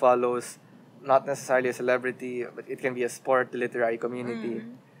person who follows not necessarily a celebrity, but it can be a sport, the literary community,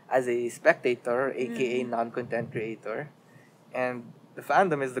 as a spectator, aka non-content creator. And the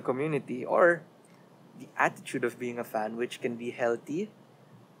fandom is the community or the attitude of being a fan, which can be healthy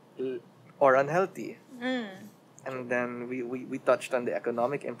or unhealthy. And then we touched on the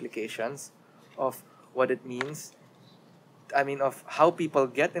economic implications of what it means. I mean, of how people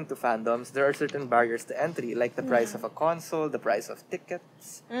get into fandoms. There are certain barriers to entry, like the price of a console, the price of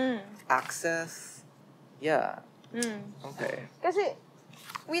tickets, access. Yeah. Okay. Kasi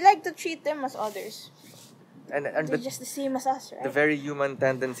we like to treat them as others. And They're just the same as us, right? the very human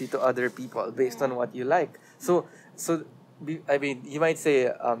tendency to other people based on what you like. I mean, you might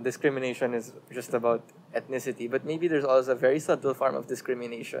say discrimination is just about ethnicity, but maybe there's also a very subtle form of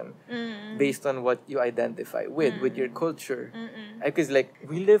discrimination based on what you identify with your culture. Because like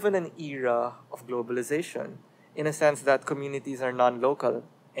we live in an era of globalization, in a sense that communities are non-local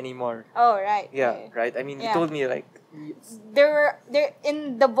anymore. Oh, right. Yeah, right. I mean, you Yeah. told me like There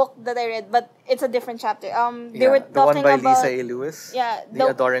in the book that I read, but it's a different chapter. They yeah, were the one talking by about Lisa A. Lewis. Yeah,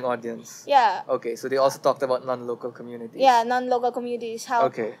 The Adoring Audience. yeah, Okay, so they also talked about non-local communities. yeah, non-local communities.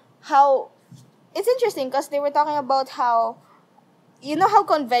 Okay. How it's interesting because they were talking about how, you know, how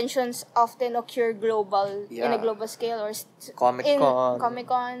conventions often occur global in a Yeah. global scale, or Comic-Con. in Comic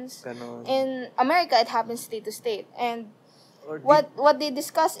Cons. Ganon. In America, it happens state to state, and Or what they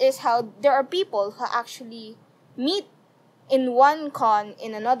discuss is how there are people who actually meet in one con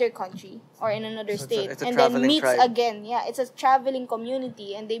in another country or in another So state, it's a and then traveling meets tribe. again. Yeah, it's a traveling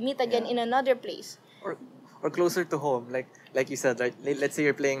community, and they meet again Yeah. in another place. or closer to home, like you said, right? Let's say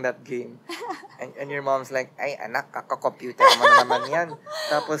you're playing that game, and your mom's like, ay anak, kaka-computer mo na naman yan.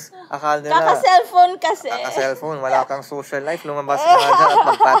 Tapos akala nila, Kaka-cellphone kasi. kaka-cellphone, wala kang social life, lumabas ka nga dyan at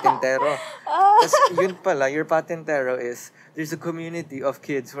magpatintero. Tapos yun pala, your patintero is, there's a community of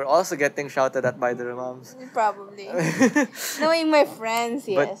kids who are also getting shouted at by their moms. Probably. Knowing my friends,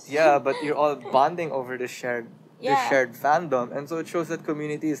 yes. But you're all bonding over the shared fandom, and so it shows that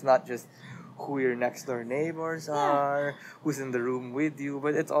community is not just who your next door neighbors are, who's in the room with you,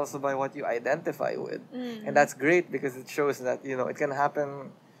 but it's also by what you identify with. And that's great because it shows that, you know, it can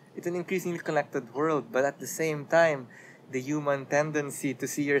happen. It's an increasingly connected world, but at the same time, the human tendency to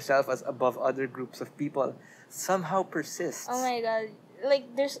see yourself as above other groups of people somehow persists. Oh my god.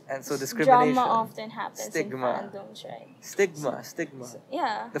 Like, there's And so discrimination, drama often happens stigma. in fandoms, right? Stigma.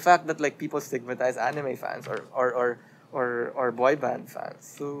 Yeah. The fact that like people stigmatize anime fans or boy band fans.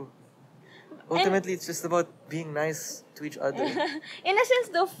 So ultimately, it's just about being nice to each other. In a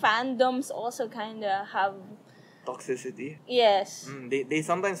sense, though, fandoms also kind of have... Toxicity. Yes. They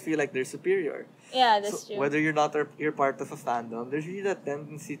sometimes feel like they're superior. Yeah, that's So true. whether you're not or you're part of a fandom, there's really that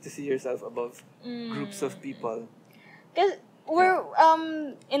tendency to see yourself above groups of people. Because we're...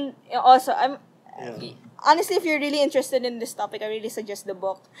 in also, I'm... Yeah. Honestly, if you're really interested in this topic, I really suggest the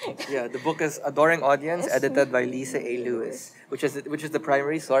book. Yeah, the book is Adoring Audience, edited by Lisa A. Lewis, which is the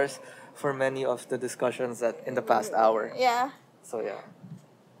primary source for many of the discussions that in the past hour. Yeah. So yeah.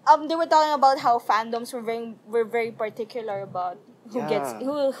 They were talking about how fandoms were very particular about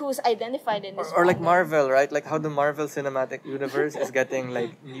who's identified in this Or like fandom. Marvel, right? Like how the Marvel Cinematic Universe is getting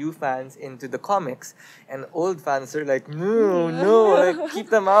like new fans into the comics, and old fans are like, no, like keep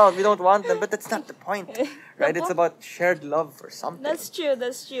them out. We don't want them. But that's not the point, right? It's about shared love for something. That's true.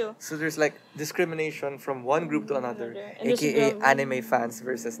 That's true. So there's like discrimination from one group to another, And there's aka the- anime fans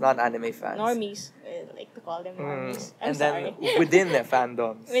versus non-anime fans. Normies, I like to call them normies. I'm And sorry. then within the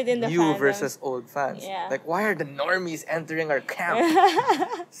fandoms, Within the new fandoms. versus old fans. Yeah. Like, why are the normies entering our camp?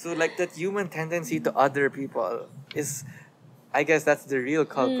 So like that human tendency to other people is, I guess that's the real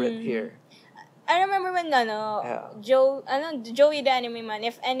culprit here. I remember when Joey the Anime Man,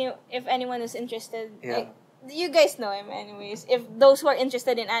 if anyone is interested, like, you guys know him anyways. If those who are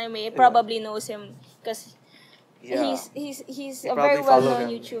interested in anime probably knows him because he's a very well known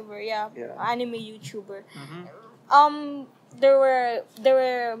YouTuber, anime YouTuber. There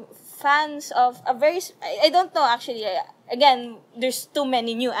were fans of a very I don't know actually. Again, there's too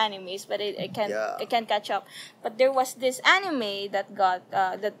many new animes, but I can't catch up. But there was this anime that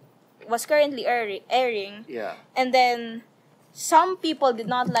that was currently airing. Yeah. And then some people did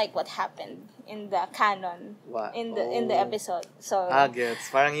not like what happened in the canon in the episode. So gets.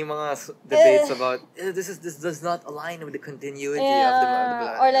 Parang yung mga debates about this does not align with the continuity of the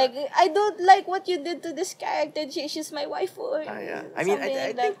plot. Or like, I don't like what you did to this character. She's my wife. I mean,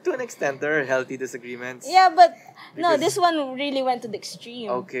 I think to an extent there are healthy disagreements. Yeah, but no, this one really went to the extreme.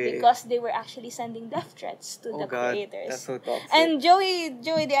 Okay. Because they were actually sending death threats to the God, creators. that's so toxic. And Joey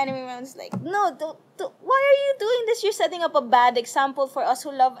the Anime Man was like, no, why are you doing this? You're setting up a bad example for us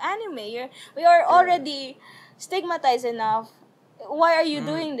who love anime. We are already stigmatized enough. Why are you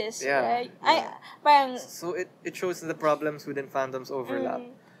doing this? Right? So it shows that the problems within fandoms overlap.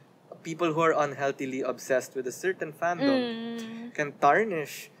 People who are unhealthily obsessed with a certain fandom can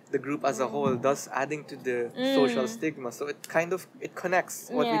tarnish the group as a whole, thus adding to the social stigma. So it connects.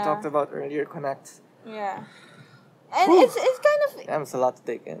 What we talked about earlier connects. Yeah. And it's kind of It's a lot to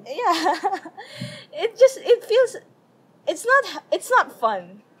take in. Yeah. it feels it's not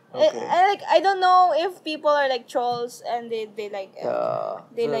fun. Okay. I don't know if people are like trolls and they like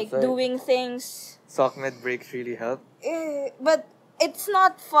doing things. Sockmed breaks really help. But it's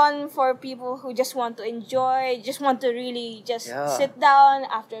not fun for people who just want to enjoy, just want to really just sit down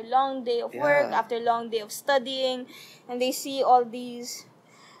after a long day of work, after a long day of studying, and they see all these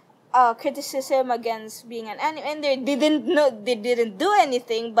criticism against being an anime, and they didn't do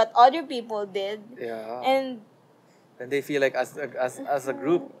anything, but other people did. Yeah. And they feel like as a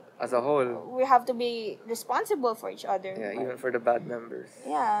group, as a whole, we have to be responsible for each other. Yeah, even for the bad members.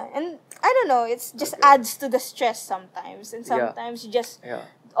 Yeah, and I don't know, it's just adds to the stress sometimes, and sometimes you just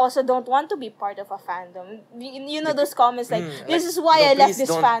also don't want to be part of a fandom. You know those comments like, this is why I left this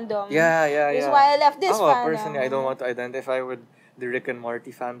fandom. Yeah. This is why I left this fandom. Personally, I don't want to identify with the Rick and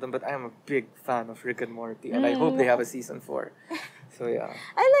Morty fandom, but I'm a big fan of Rick and Morty, and I hope they have a season 4. So yeah.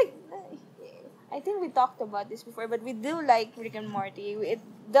 I think we talked about this before, but we do like Rick and Morty. It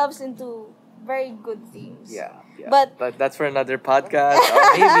delves into very good themes. Yeah. But that's for another podcast.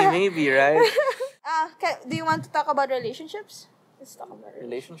 Maybe, right? Do you want to talk about relationships? Let's talk about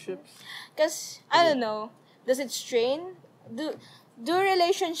relationships. Because I don't know, does it strain? Do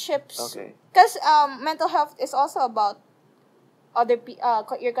relationships? Okay. Because mental health is also about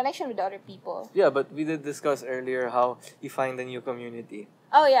your connection with other people. Yeah, but we did discuss earlier how you find a new community.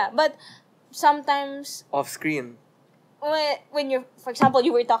 Oh yeah, but sometimes off screen. When you're, for example,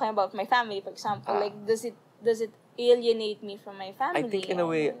 you were talking about my family, for example, like does it alienate me from my family? I think in a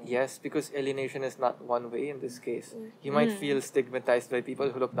way, yes, because alienation is not one way in this case. You might feel stigmatized by people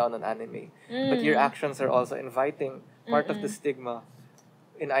who look down on anime, but your actions are also inviting part of the stigma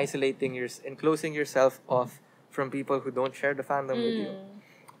in in closing yourself off from people who don't share the fandom with you.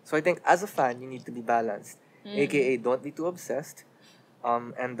 So I think as a fan, you need to be balanced, aka don't be too obsessed,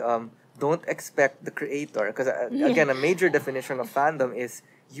 and don't expect the creator, because again, a major definition of fandom is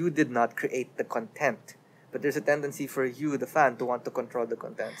you did not create the content, but there's a tendency for you, the fan, to want to control the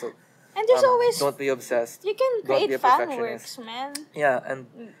content. So and there's always don't be obsessed. You can create fan works, man. Yeah, and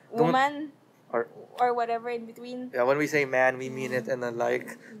woman or whatever in between. Yeah, when we say man, we mean it in a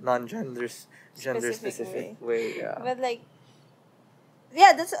non-gender specific way. Yeah. But like,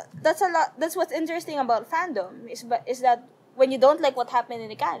 yeah, that's a lot. That's what's interesting about fandom is that when you don't like what happened in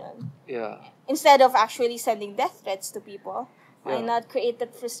the canon, instead of actually sending death threats to people, why not create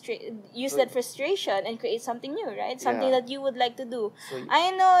that that frustration and create something new, right? Something that you would like to do.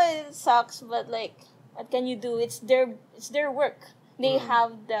 I know it sucks, but like, what can you do? It's their work. They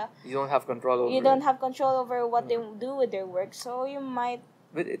have you don't have control over. You don't have control over what they do with their work, so you might.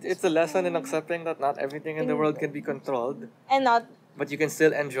 But it's a lesson in accepting that not everything in the world can be controlled. And not but you can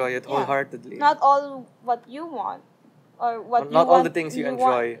still enjoy it wholeheartedly. Not all what you want or what Not you all want, the things you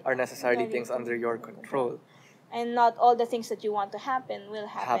enjoy are necessarily things under your control. and not all the things that you want to happen will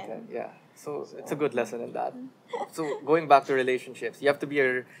happen. Yeah. So it's a good lesson in that. So going back to relationships, you have to be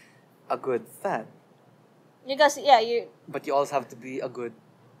a good fan, Because you but you also have to be a good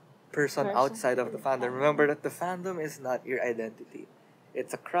person outside of the fandom. Remember that the fandom is not your identity.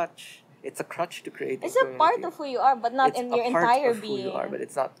 It's a crutch. It's a crutch to create it's a a community. part of who you are, but not It's in a your part entire of being. who you are, but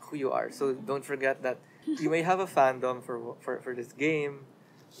it's not who you are. So don't forget that you may have a fandom for this game,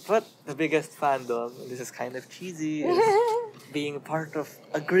 but the biggest fandom, and this is kind of cheesy, is being part of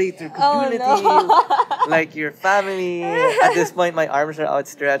a greater community, like your family. At this point, my arms are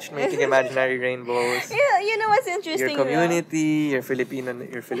outstretched, making imaginary rainbows. Yeah, you know what's interesting? Your community, your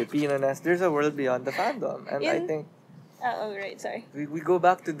Filipino-ness. There's a world beyond the fandom, and I think right, sorry. we go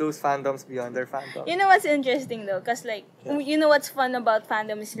back to those fandoms beyond their fandom. You know what's interesting though, cause like you know what's fun about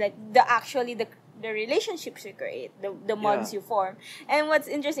fandom is like the relationships you create, the bonds you form, and what's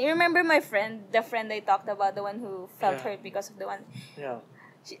interesting. Remember my friend, the friend I talked about, the one who felt hurt because of the one. Yeah.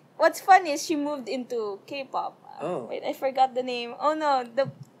 What's fun is she moved into K-pop. Oh. Wait, I forgot the name. Oh no, the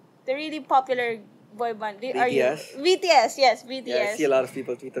really popular boy band. Are you BTS? BTS? Yes, BTS. Yeah, I see a lot of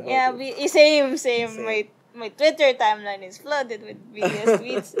people tweet about it. Yeah, same. My Twitter timeline is flooded with BTS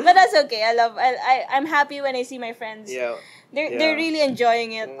tweets, but that's okay. I'm happy when I see my friends. Yeah. They're really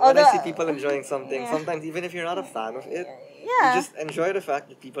enjoying it. When I see people enjoying something, Yeah. sometimes even if you're not a fan of it, you Yeah. just enjoy the fact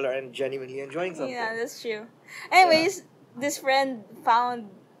that people are genuinely enjoying something. Yeah, that's true. Anyways, this friend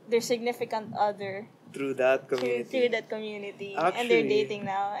found their significant other Through that community. through that community, and they're Actually, dating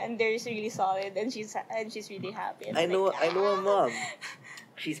now, and they're really solid, and she's really happy. And I know a mom.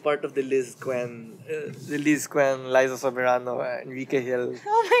 She's part of the Liz Quen, Liza Soberano, Enrique Hill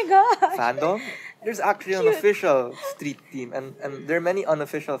Oh my god. fandom. There's actually an official street team, and there are many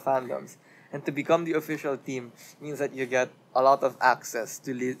unofficial fandoms. And to become the official team means that you get a lot of access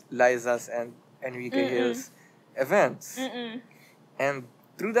to Liza's and Enrique Hill's events. And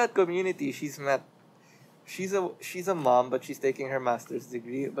through that community, she's a mom, but she's taking her master's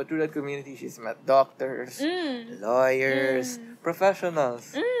degree. But through that community, she's met doctors, lawyers,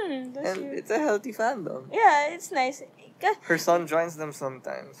 professionals. And it's a healthy fandom. Yeah, it's nice. Her son joins them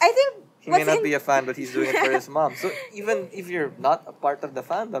sometimes. I think He may not be a fan, but he's doing it for his mom. So even if you're not a part of the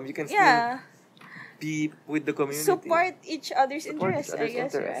fandom, you can still be with the community. Support each other's interests, I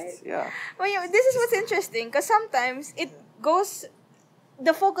guess, interests. right? Yeah. Well, this is what's interesting, because sometimes it goes,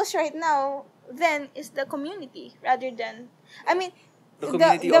 the focus right now then is the community rather than, I mean, The the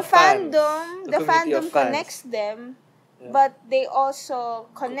community of fans. fandom, The the community fandom of fans. connects them, Yeah. but they also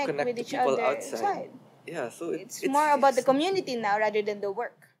connect Connect with to each people other outside. Yeah, so it's more about the community now rather than the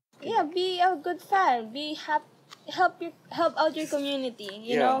work. Yeah, be a good fan. Be happy. Help out your community.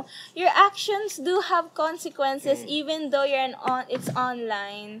 You know, your actions do have consequences, even though it's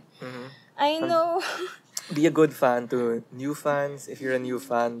online. I know. Be a good fan to new fans. If you're a new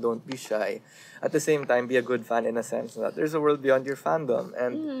fan, don't be shy. At the same time, be a good fan in a sense that there's a world beyond your fandom,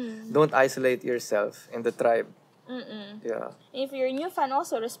 and don't isolate yourself in the tribe. Yeah. If you're a new fan,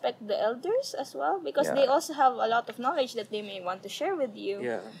 also respect the elders as well, because they also have a lot of knowledge that they may want to share with you.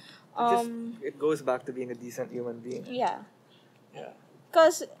 Yeah. It goes back to being a decent human being. Yeah. Yeah.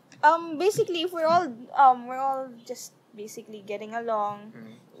 Because basically, if we're all just basically getting along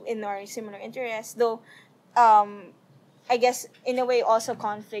in our similar interests, though, I guess in a way also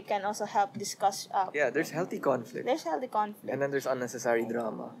conflict can also help discuss. There's healthy conflict. There's healthy conflict. And then there's unnecessary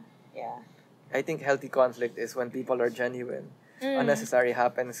drama. Yeah. I think healthy conflict is when people are genuine. Unnecessary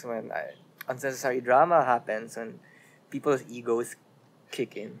drama happens when people's egos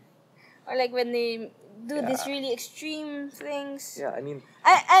kick in. Or like when they do these really extreme things. Yeah, I mean,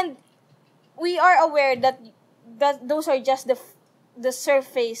 and we are aware that those are just the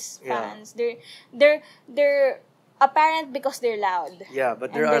surface fans. They're apparent because they're loud. Yeah,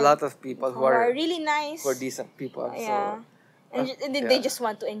 but there are a lot of people who are really nice, who are decent people. Yeah. So, and they just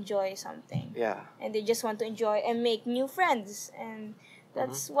want to enjoy something. Yeah. And they just want to enjoy and make new friends, and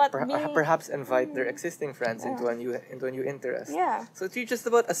that's what perhaps invite their existing friends into a new interest. Yeah. So it's just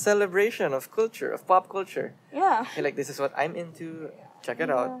about a celebration of culture, of pop culture. Yeah. Hey, like, this is what I'm into. Check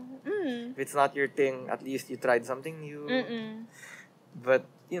it out. If it's not your thing, at least you tried something new. But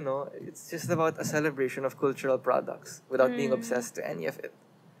it's just about a celebration of cultural products without being obsessed to any of it.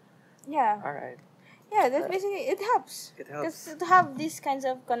 Yeah. All right. Yeah, that's basically, it helps. It helps. To have these kinds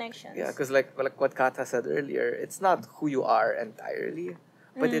of connections. Yeah, because like what Katha said earlier, it's not who you are entirely,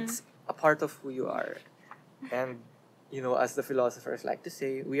 but it's a part of who you are. And, as the philosophers like to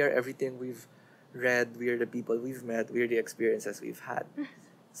say, we are everything we've read, we are the people we've met, we are the experiences we've had.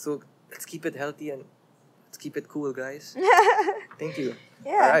 So let's keep it healthy and let's keep it cool, guys. Thank you.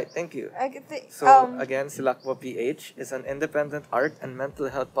 Yeah. All right, thank you. So again, Silakbo PH is an independent art and mental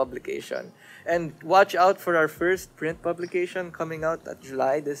health publication. And watch out for our first print publication coming out at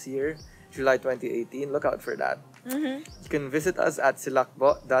July this year, July 2018. Look out for that. You can visit us at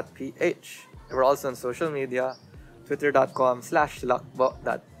silakbo.ph. We're also on social media,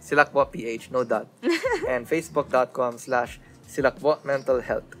 twitter.com/silakbo.ph, no dot, and facebook.com/silakbo mental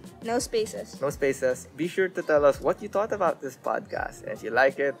health. No spaces. No spaces. Be sure to tell us what you thought about this podcast. And if you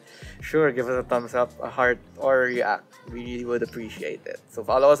like it, sure, give us a thumbs up, a heart, or react. We really would appreciate it. So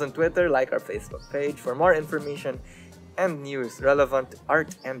follow us on Twitter, like our Facebook page for more information and news relevant to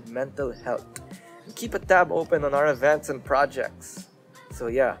art and mental health. And keep a tab open on our events and projects. So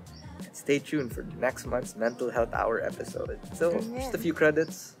yeah, stay tuned for next month's Mental Health Hour episode. So just a few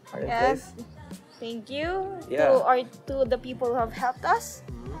credits are in place. Thank you Yeah. to the people who have helped us.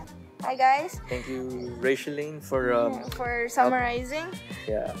 Hi guys. Thank you, Rachelaine, for summarizing.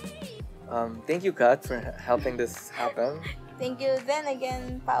 Yeah. Thank you, Kat, for helping this happen. Thank you then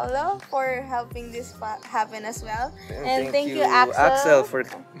again, Paolo, for helping this happen as well. And thank you, Axel, for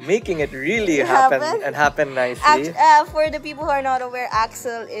making it really happen nicely. For the people who are not aware,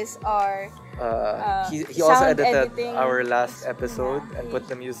 Axel is our he also sound edited editing. our last episode and put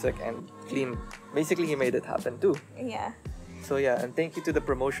the music and clean. Basically, he made it happen too. Yeah. So yeah, and thank you to the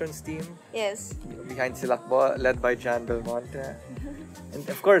promotions team Yes. behind Silakbo, led by Jan Belmonte. And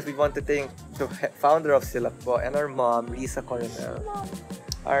of course, we want to thank the founder of Silakbo and our mom, Rissa Coronel.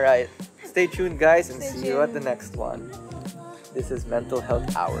 Alright, stay tuned guys and see you at the next one. This is Mental Health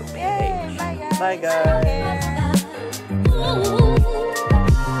Hour. Yay, bye guys. Bye guys. Okay.